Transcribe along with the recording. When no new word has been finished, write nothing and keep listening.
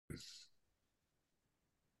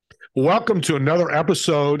Welcome to another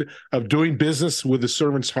episode of Doing Business with the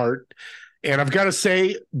Servant's Heart. And I've got to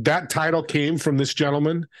say, that title came from this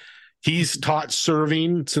gentleman. He's taught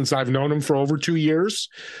serving since I've known him for over 2 years.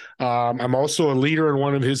 I'm also a leader in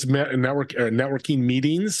one of his networking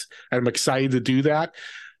meetings. I'm excited to do that.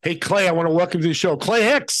 Hey, Clay, I want to welcome you to the show. Clay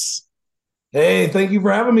Hicks. Hey, thank you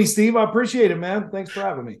for having me, Steve. I appreciate it, man. Thanks for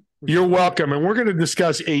having me. You're welcome. And we're going to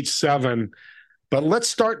discuss H7, but let's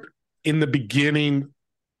start in the beginning,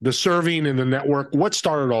 the serving and the network. What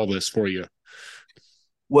started all this for you?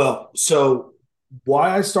 Well, so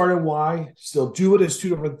why I started, why still do it is two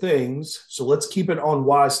different things. So let's keep it on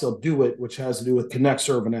why I still do it, which has to do with connect,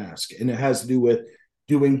 serve, and ask. And it has to do with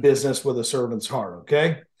doing business with a servant's heart,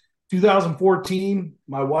 okay? 2014,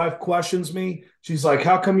 my wife questions me. She's like,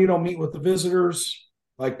 how come you don't meet with the visitors,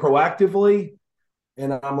 like proactively?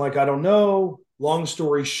 And I'm like, I don't know. Long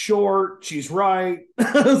story short, she's right.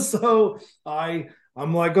 So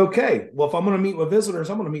I'm like, okay, well, if I'm going to meet with visitors,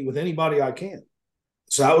 I'm going to meet with anybody I can.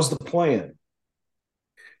 So that was the plan.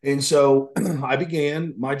 And so I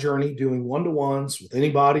began my journey doing one-to-ones with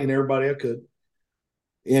anybody and everybody I could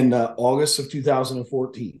in August of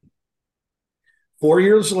 2014. 4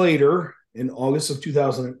 years later, in August of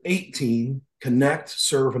 2018, Connect,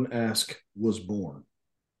 Serve, and Ask was born.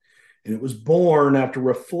 And it was born after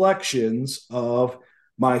reflections of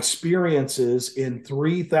my experiences in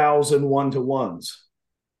 3,000 one-to-ones.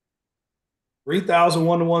 3,000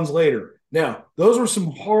 one-to-ones later. Now, those were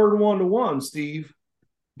some hard one-to-ones, Steve,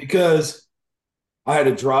 because I had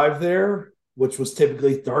to drive there, which was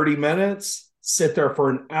typically 30 minutes, sit there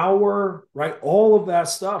for an hour, right? All of that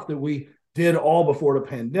stuff that we did all before the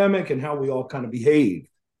pandemic and how we all kind of behaved.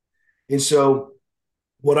 And so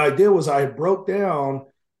what I did was I broke down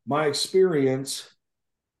my experience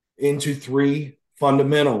into three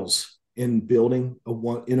fundamentals in building a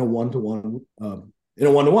one-to-one.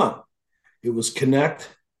 It was connect,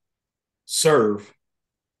 serve,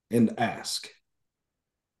 and ask.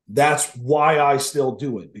 That's why I still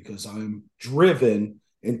do it, because I'm driven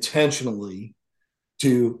intentionally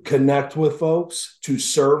to connect with folks, to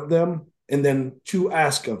serve them, and then to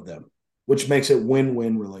ask of them, which makes it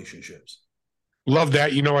win-win relationships. Love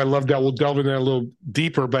that. I love that. We'll delve into that a little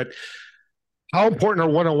deeper, but how important are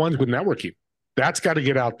one-on-ones with networking? That's got to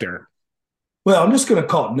get out there. Well, I'm just going to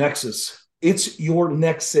call it nexus. It's your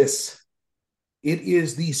nexus. It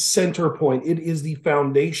is the center point. It is the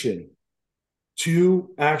foundation to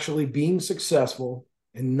actually being successful,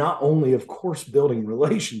 and not only, of course, building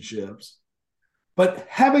relationships, but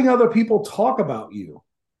having other people talk about you.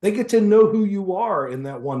 They get to know who you are in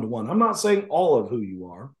that one-to-one. I'm not saying all of who you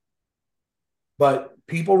are, but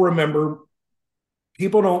people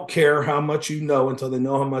don't care how much you know until they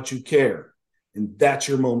know how much you care. And that's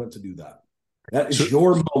your moment to do that. That is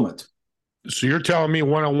your moment. So you're telling me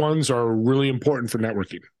one-on-ones are really important for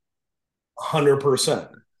networking? 100%.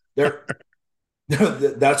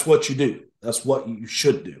 That's what you do. That's what you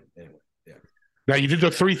should do. Anyway, yeah. Now, you did the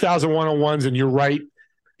 3,000 one-on-ones, and you're right.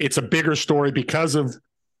 It's a bigger story because of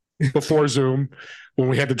before Zoom, when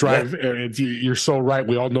we had to drive. Yeah. You're so right.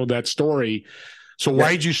 We all know that story. So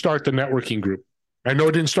why did you start the networking group? I know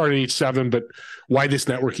it didn't start at H7, but why this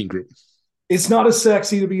networking group? It's not as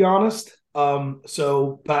sexy, to be honest.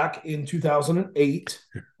 So back in 2008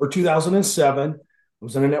 or 2007, I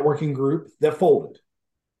was in a networking group that folded.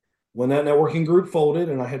 When that networking group folded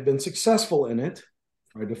and I had been successful in it,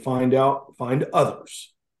 I tried to find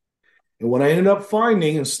others. And what I ended up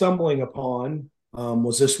finding and stumbling upon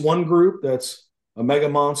was this one group that's a mega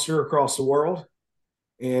monster across the world.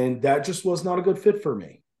 And that just was not a good fit for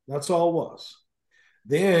me. That's all it was.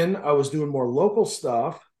 Then I was doing more local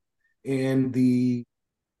stuff, and I'd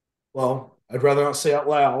rather not say out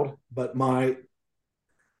loud, but my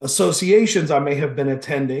associations I may have been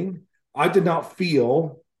attending, I did not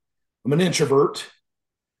feel. I'm an introvert,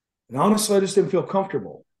 and honestly, I just didn't feel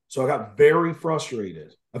comfortable. So I got very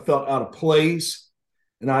frustrated. I felt out of place,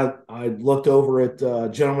 and I looked over at a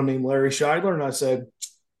gentleman named Larry Scheidler, and I said,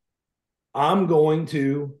 I'm going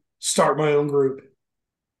to start my own group.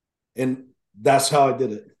 And that's how I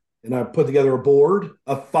did it. And I put together a board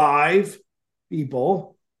of 5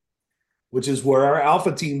 people, which is where our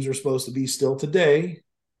alpha teams are supposed to be still today,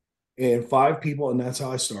 and 5 people, and that's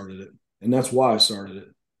how I started it. And that's why I started it.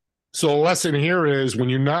 So the lesson here is, when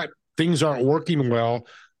things aren't working well,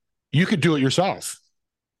 you could do it yourself.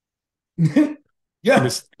 Yeah.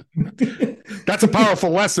 That's a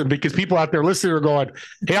powerful lesson, because people out there listening are going,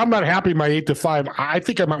 hey, I'm not happy my 8 to 5. I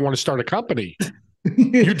think I might want to start a company.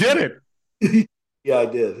 You did it. Yeah, I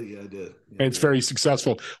did. Yeah. And it's very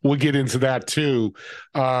successful. We'll get into that too.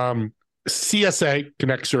 CSA,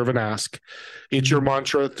 connect, serve, and ask. It's your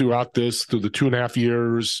mantra throughout this, through the 2.5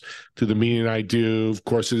 years, through the meeting I do. Of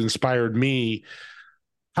course, it inspired me.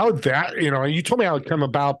 How that, you told me how it come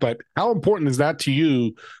about, but how important is that to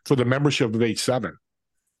you for the membership of H7?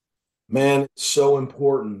 Man, it's so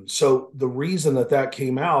important. So the reason that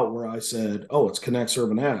came out where I said, oh, it's connect,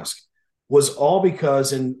 serve, and ask was all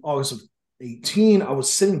because in August of 18, I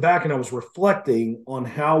was sitting back and I was reflecting on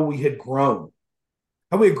how we had grown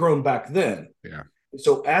back then. Yeah.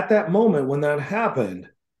 So at that moment when that happened,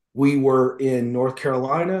 we were in North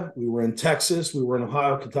Carolina, we were in Texas, we were in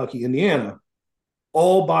Ohio, Kentucky, Indiana,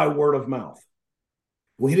 all by word of mouth.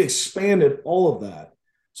 We had expanded all of that.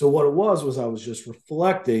 So what it was I was just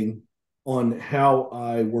reflecting on how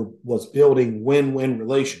I was building win-win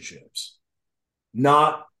relationships,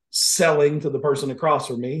 not selling to the person across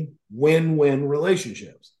from me, win-win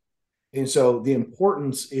relationships. And so the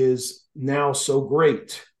importance is now so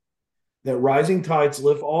great that rising tides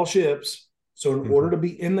lift all ships. So in order to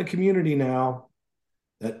be in the community now,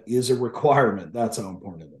 that is a requirement. That's how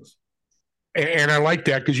important it is. And I like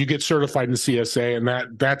that because you get certified in the CSA,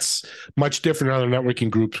 and that's much different than other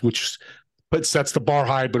networking groups, which sets the bar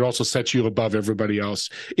high, but also sets you above everybody else.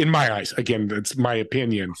 In my eyes, again, that's my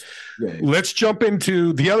opinion. Yeah. Let's jump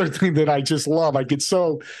into the other thing that I just love.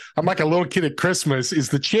 I'm like a little kid at Christmas, is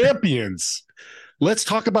the champions. Let's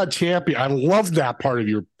talk about champion. I love that part of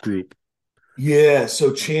your group. Yeah,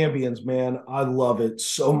 so champions, man, I love it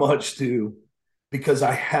so much too, because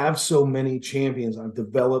I have so many champions. I've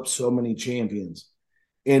developed so many champions.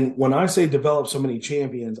 And when I say develop so many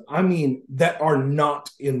champions, I mean that are not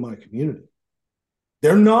in my community.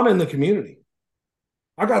 They're not in the community.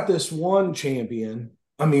 I got this one champion.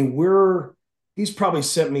 I mean, he's probably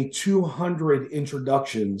sent me 200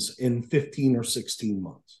 introductions in 15 or 16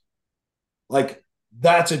 months. Like,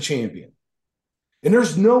 that's a champion. And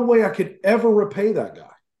there's no way I could ever repay that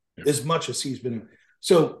guy as much as he's been.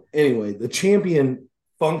 So anyway, the champion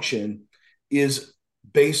function is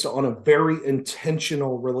based on a very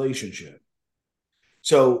intentional relationship.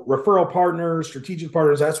 So referral partners, strategic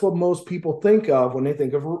partners, that's what most people think of when they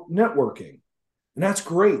think of networking. And that's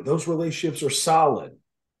great. Those relationships are solid,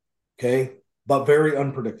 okay, but very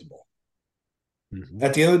unpredictable. Mm-hmm.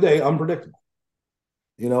 At the end of the day, unpredictable.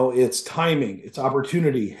 It's timing, it's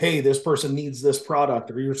opportunity. Hey, this person needs this product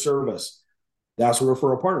or your service. That's what a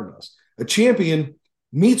referral partner does. A champion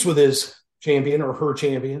meets with his champion or her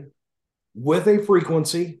champion with a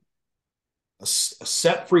frequency, a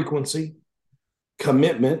set frequency,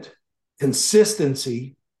 commitment,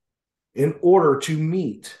 consistency in order to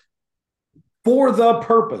meet for the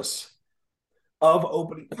purpose of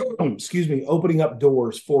opening up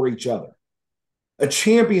doors for each other. A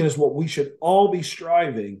champion is what we should all be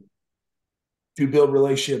striving to build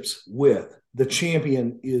relationships with. The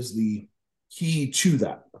champion is the key to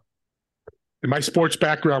that. In my sports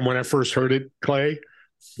background, when I first heard it, Clay,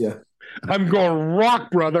 yeah, I'm going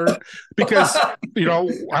rock, brother, because,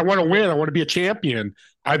 I want to win. I want to be a champion.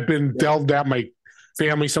 I've been delved at my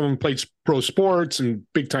family. Someone played pro sports and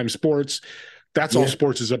big time sports. That's all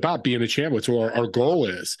sports is about, being a champion. That's what our goal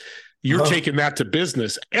is. You're taking that to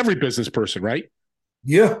business, every business person, right?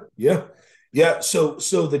 Yeah. So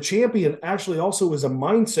the champion actually also is a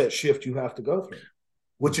mindset shift you have to go through,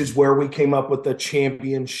 which is where we came up with the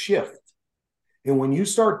champion shift. And when you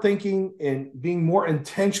start thinking and being more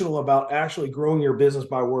intentional about actually growing your business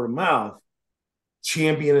by word of mouth,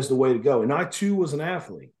 champion is the way to go. And I too was an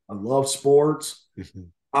athlete. I love sports. Mm-hmm.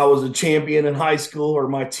 I was a champion in high school, or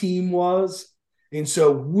my team was. And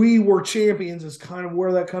so we were champions is kind of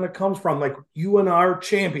where that kind of comes from. Like, you and I are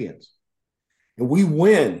champions. And we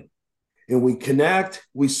win, and we connect,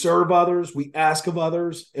 we serve others, we ask of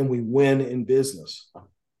others, and we win in business.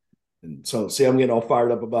 And so, see, I'm getting all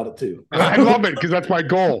fired up about it too. I love it, because that's my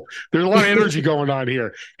goal. There's a lot of energy going on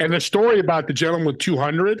here. And the story about the gentleman with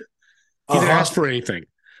 200, he didn't ask for anything.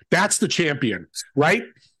 That's the champion, right?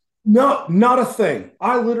 No, not a thing.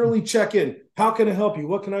 I literally check in. How can I help you?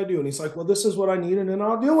 What can I do? And he's like, well, this is what I need, and then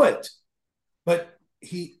I'll do it. But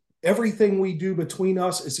everything we do between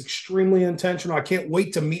us is extremely intentional. I can't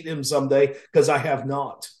wait to meet him someday, because I have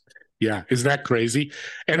not. Yeah. Isn't that crazy?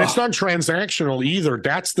 And it's not transactional either.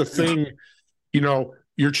 That's the thing,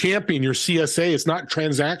 your champion, your CSA, it's not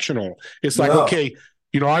transactional. It's like, okay,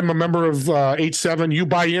 I'm a member of H7, you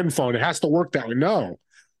buy info, and it has to work that way. No,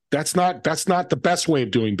 that's not the best way of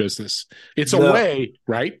doing business. It's a way,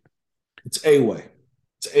 right? It's a way.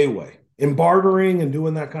 And bartering and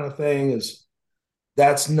doing that kind of thing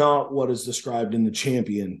that's not what is described in the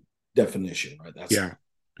champion definition, right?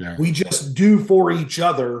 Yeah. We just do for each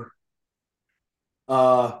other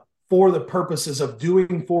for the purposes of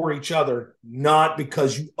doing for each other, not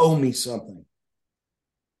because you owe me something.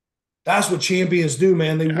 That's what champions do,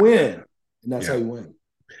 man. They win, and that's how you win.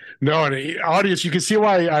 No, and audience, you can see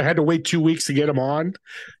why I had to wait 2 weeks to get him on.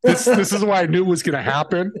 This is why I knew it was going to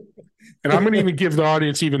happen. And I'm going to even give the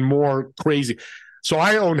audience even more crazy. So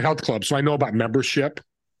I own health clubs, so I know about membership.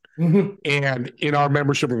 Mm-hmm. And in our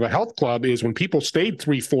membership of a health club is when people stayed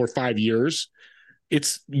 3, 4, 5 years,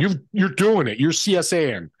 it's you're doing it. You're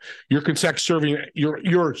CSAing.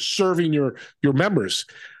 You're serving your members.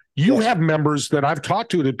 You have members that I've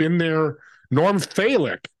talked to that have been there. Norm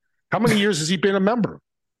Thalick. How many years has he been a member?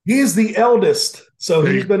 He is the eldest. So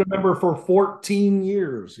he's been a member for 14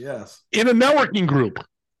 years. Yes. In a networking group.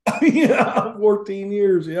 Yeah, 14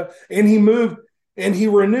 years. Yeah. And he moved and he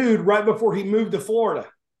renewed right before he moved to Florida.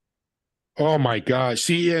 Oh my gosh.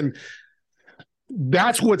 See, and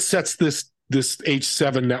that's what sets this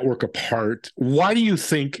H7 network apart. Why do you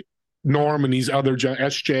think Norm and these other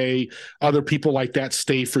SJ, other people like that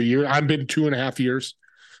stay for years? I've been 2.5 years.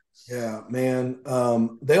 Yeah, man.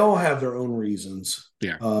 They all have their own reasons.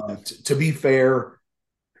 Yeah. To be fair,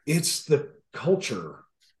 it's the culture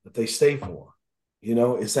that they stay for. You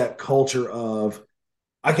know, it's that culture of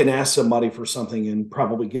I can ask somebody for something and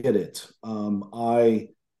probably get it.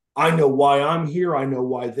 I know why I'm here. I know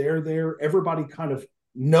why they're there. Everybody kind of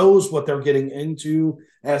knows what they're getting into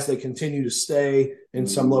as they continue to stay in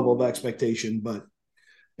some level of expectation. But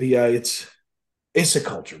yeah, it's a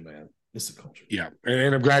culture, man. It's the culture. Yeah.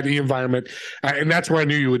 And I'm glad the environment, and that's where I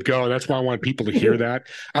knew you would go. That's why I want people to hear that.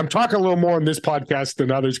 I'm talking a little more on this podcast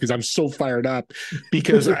than others because I'm so fired up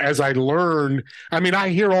because as I learn, I mean, I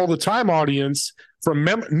hear all the time, audience, from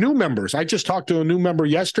new members. I just talked to a new member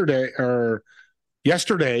yesterday.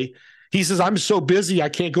 He says, I'm so busy, I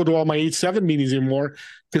can't go to all my H7 meetings anymore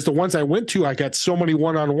because the ones I went to, I got so many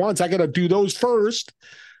one-on-ones. I got to do those first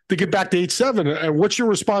to get back to H7. And what's your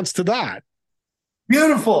response to that?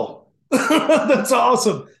 Beautiful. That's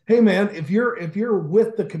awesome. Hey man, if you're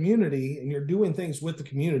with the community and you're doing things with the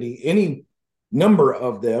community, any number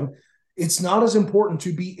of them, it's not as important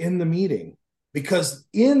to be in the meeting because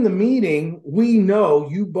in the meeting, we know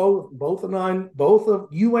you both of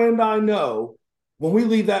you and I know when we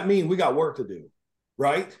leave that meeting, we got work to do,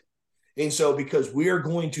 right? And so because we are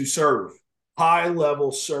going to serve, high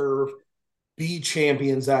level serve, be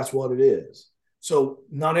champions, that's what it is. So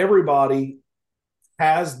not everybody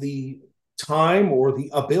has the time or the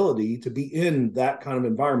ability to be in that kind of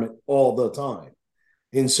environment all the time.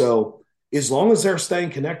 And so as long as they're staying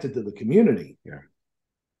connected to the community,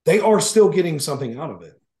 they are still getting something out of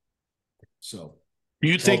it. So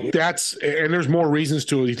you think that's, and there's more reasons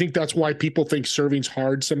to it. You think that's why people think serving's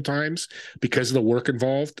hard sometimes because of the work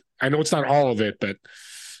involved? I know it's not all of it, but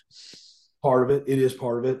part of it. It is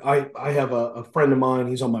part of it. I have a friend of mine.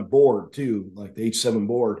 He's on my board too, like the H7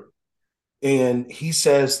 board. And he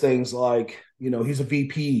says things like, you know, he's a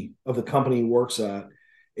VP of the company he works at.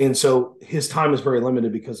 And so his time is very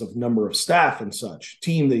limited because of number of staff and such,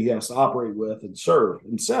 team that he has to operate with and serve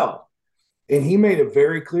and sell. And he made it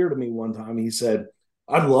very clear to me one time. He said,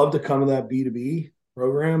 I'd love to come to that B2B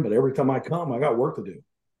program, but every time I come, I got work to do.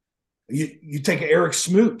 You take Eric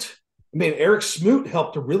Smoot. I mean, Eric Smoot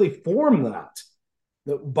helped to really form that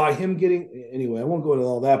by him getting, anyway, I won't go into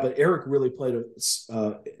all that, but Eric really played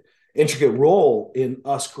a intricate role in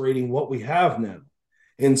us creating what we have now.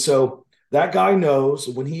 And so that guy knows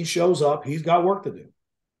when he shows up, he's got work to do.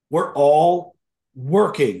 We're all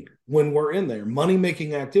working when we're in there.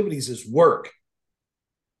 Money-making activities is work,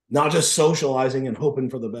 not just socializing and hoping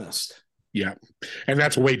for the best. Yeah. And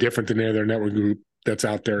that's way different than any other network group that's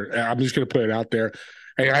out there. I'm just going to put it out there.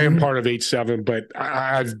 I am part of H7, but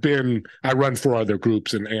I run for other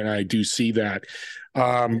groups and I do see that.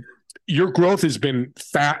 Your growth has been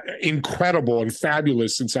incredible and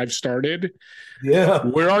fabulous since I've started. Yeah.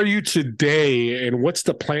 Where are you today and what's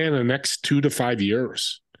the plan in the next 2 to 5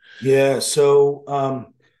 years? Yeah.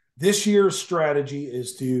 So this year's strategy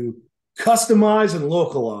is to customize and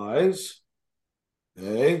localize.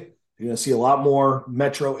 Okay. You're going to see a lot more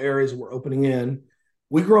metro areas we're opening in.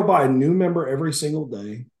 We grow by a new member every single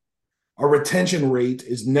day. Our retention rate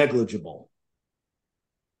is negligible.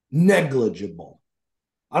 Negligible.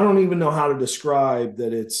 I don't even know how to describe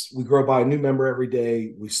that. We grow by a new member every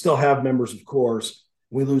day. We still have members, of course.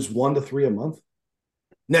 We lose 1 to 3 a month.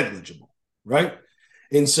 Negligible, right?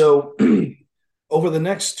 And so over the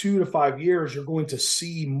next 2 to 5 years, you're going to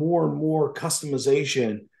see more and more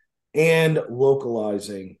customization and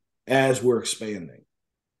localizing as we're expanding.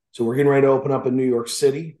 So we're getting ready to open up in New York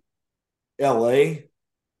City, LA,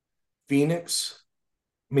 Phoenix.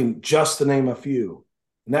 I mean, just to name a few.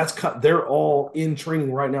 and they're all in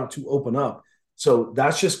training right now to open up. So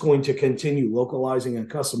that's just going to continue localizing and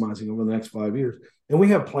customizing over the next 5 years. And we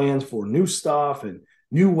have plans for new stuff and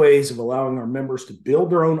new ways of allowing our members to build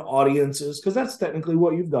their own audiences, because that's technically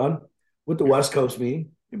what you've done with the West Coast meeting.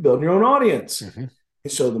 You're building your own audience. Mm-hmm.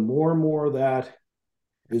 And so the more and more that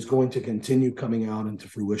is going to continue coming out into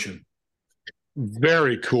fruition.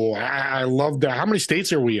 Very cool. I love that. How many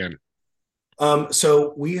states are we in?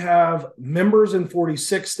 So we have members in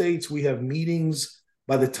 46 states. We have meetings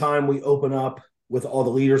by the time we open up with all the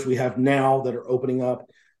leaders we have now that are opening up.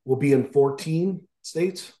 We'll be in 14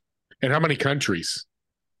 states. And how many countries?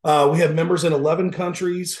 We have members in 11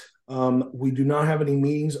 countries. We do not have any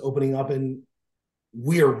meetings opening up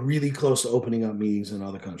we are really close to opening up meetings in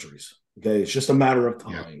other countries. Okay. It's just a matter of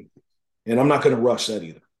time. Yeah. And I'm not going to rush that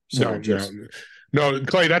either. So No,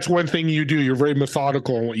 Clay, that's one thing you do. You're very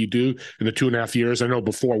methodical in what you do in the 2.5 years. I know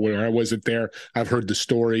before when I wasn't there, I've heard the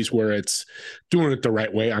stories where it's doing it the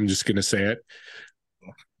right way. I'm just going to say it.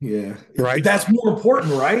 Yeah. Right. That's more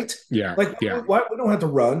important, right? Yeah. Like, we don't have to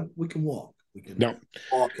run. We can walk. We can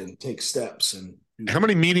walk and take steps. And how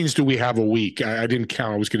many meetings do we have a week? I didn't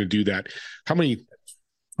count. I was going to do that. How many?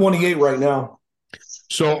 28 right now.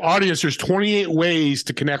 So, audience, there's 28 ways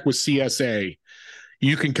to connect with CSA.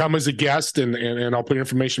 You can come as a guest, and I'll put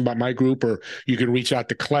information about my group, or you can reach out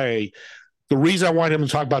to Clay. The reason I want him to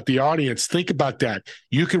talk about the audience, think about that.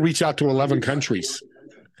 You can reach out to 11 countries.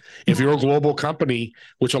 If you're a global company,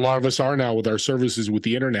 which a lot of us are now with our services with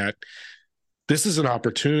the internet, this is an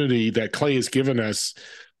opportunity that Clay has given us.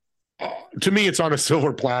 To me, it's on a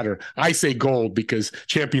silver platter. I say gold because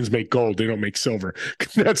champions make gold. They don't make silver.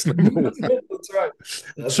 That's number one. That's right.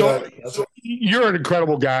 That's so you're an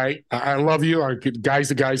incredible guy. I love you.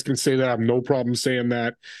 Guys can say that. I have no problem saying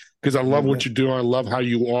that because I love what you do. I love how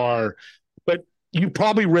you are. But you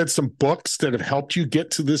probably read some books that have helped you get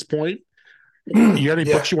to this point. You got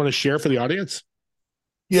any books you want to share for the audience?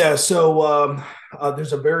 Yeah. So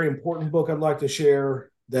there's a very important book I'd like to share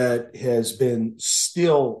that has been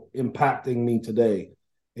still impacting me today.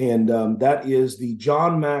 And that is the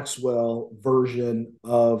John Maxwell version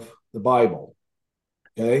of the Bible.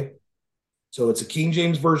 Okay. So it's a King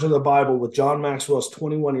James version of the Bible with John Maxwell's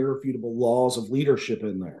 21 irrefutable laws of leadership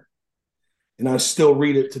in there. And I still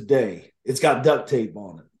read it today. It's got duct tape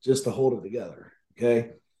on it just to hold it together.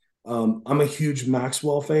 Okay. I'm a huge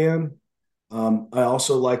Maxwell fan. I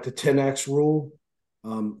also like the 10X rule.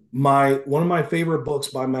 One of my favorite books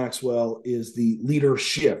by Maxwell is the Leader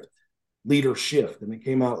Shift, and it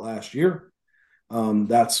came out last year.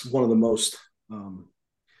 That's one of the most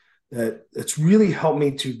that's really helped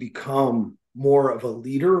me to become more of a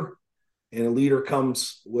leader, and a leader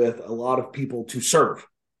comes with a lot of people to serve,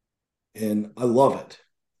 and I love it.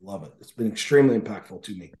 It's been extremely impactful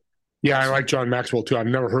to me. Yeah, I like John Maxwell too. I've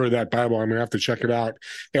never heard of that Bible. I'm going to have to check it out.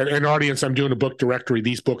 And audience, I'm doing a book directory.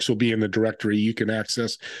 These books will be in the directory you can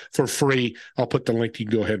access for free. I'll put the link. You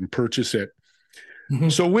can go ahead and purchase it. Mm-hmm.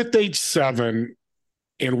 So with H7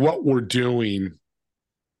 and what we're doing,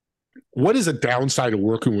 what is a downside of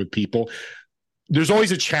working with people? There's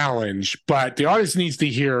always a challenge, but the audience needs to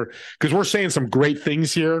hear, because we're saying some great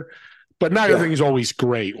things here, but not everything is always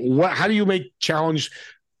great. How do you make challenge,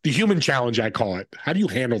 the human challenge, I call it? How do you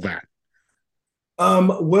handle that?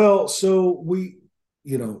 Well, so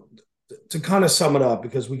to kind of sum it up,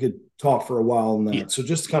 because we could talk for a while on that. Yeah. So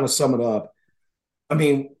just to kind of sum it up, I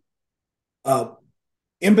mean,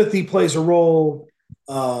 empathy plays a role.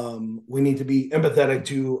 We need to be empathetic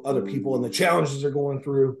to other people and the challenges they're going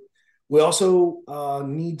through. We also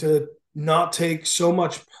need to not take so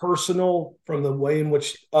much personal from the way in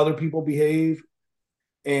which other people behave.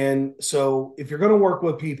 And so if you're going to work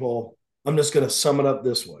with people, I'm just going to sum it up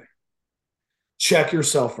this way. Check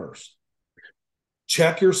yourself first.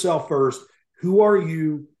 Who are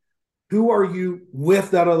you? Who are you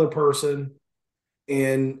with that other person?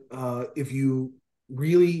 And if you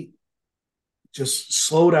really just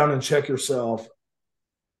slow down and check yourself,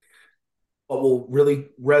 what will really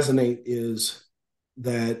resonate is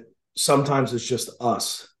that sometimes it's just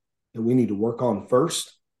us that we need to work on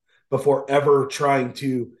first before ever trying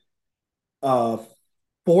to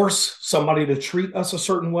force somebody to treat us a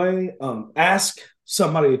certain way, ask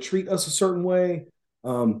somebody to treat us a certain way.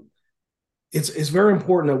 It's very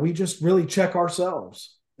important that we just really check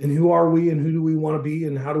ourselves and who are we and who do we want to be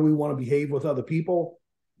and how do we want to behave with other people.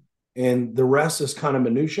 And the rest is kind of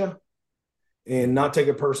minutia, and not take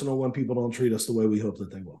it personal when people don't treat us the way we hope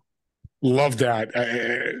that they will. Love that.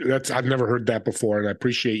 I've never heard that before, and I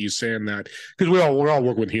appreciate you saying that, because we all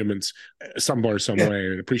work with humans some way, and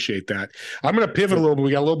I appreciate that. I'm going to pivot a little bit.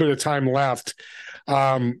 We got a little bit of time left.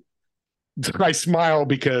 I smile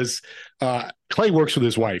because Clay works with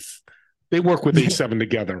his wife. They work with H7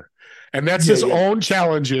 together. And that's Yeah, his yeah, own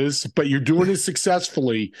challenges, but you're doing it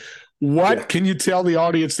successfully. What yeah. can you tell the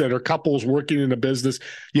audience that are couples working in a business?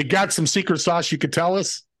 You got some secret sauce you could tell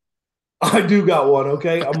us? I do got one.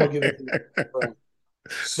 Okay, I'm gonna give it to you.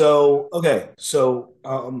 So okay, so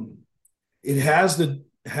it has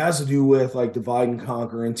to do with like divide and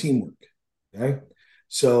conquer and teamwork. Okay,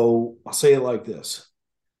 so I'll say it like this: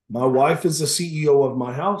 my wife is the CEO of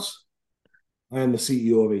my house. I am the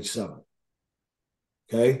CEO of H7.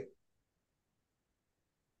 Okay,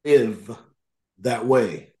 live that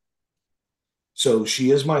way. So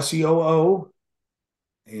she is my COO,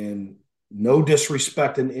 and no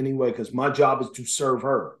disrespect in any way because my job is to serve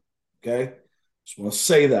her. Okay, just want to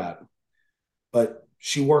say that, but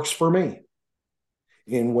she works for me.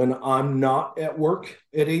 And when I'm not at work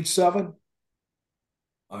at H7,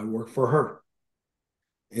 I work for her.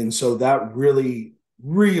 And so that really,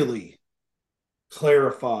 really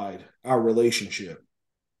clarified our relationship.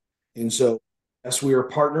 And so, yes, we are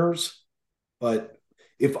partners, but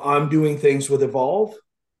if I'm doing things with Evolve,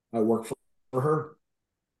 I work for her.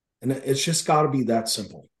 And it's just got to be that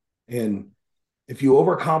simple. And if you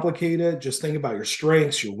overcomplicate it, just think about your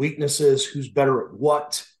strengths, your weaknesses, who's better at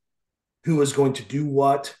what, who is going to do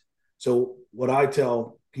what. So, what I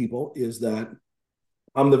tell people is that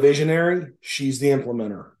I'm the visionary, she's the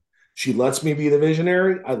implementer. She lets me be the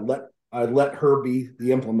visionary, I let her be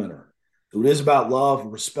the implementer. So it is about love,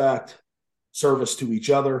 respect, service to each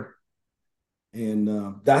other,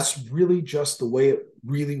 and that's really just the way it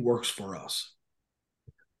really works for us.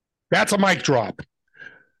 That's a mic drop.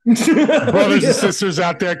 Brothers and Yeah. sisters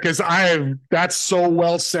out there, because that's so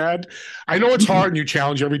well said. I know it's hard and you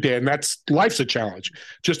challenge every day, and that's life's a challenge.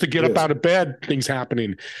 Just to get It up is. out of bed, things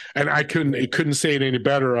happening. And it couldn't say it any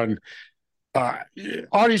better on uh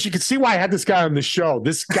audience. You can see why I had this guy on the show.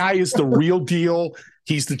 This guy is the real deal.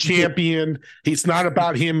 He's the champion. It's not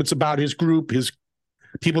about him, it's about his group, his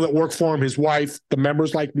people that work for him, his wife, the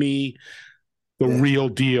members like me, the Yeah. real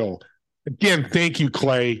deal. Again, thank you,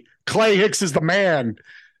 Clay. Clay Hicks is the man.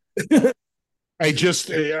 I just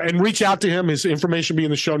and reach out to him. His information will be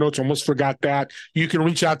in the show notes. Almost forgot that. You can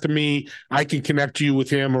reach out to me. I can connect you with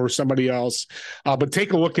him or somebody else. But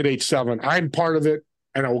take a look at H7. I'm part of it,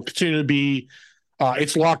 and I will continue to be.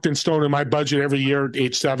 It's locked in stone in my budget every year.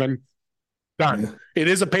 H7 done. Yeah. It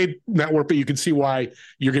is a paid network, but you can see why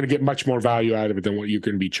you're going to get much more value out of it than what you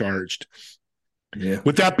can be charged. Yeah.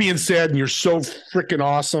 With that being said, and you're so freaking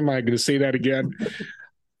awesome. I'm going to say that again.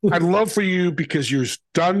 I'd love for you because you've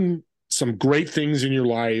done some great things in your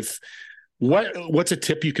life. What's a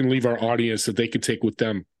tip you can leave our audience that they can take with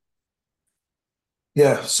them?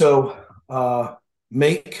 Yeah. So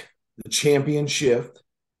make the champion shift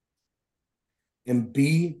and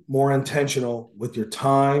be more intentional with your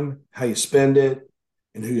time, how you spend it,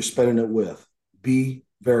 and who you're spending it with. Be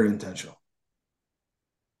very intentional.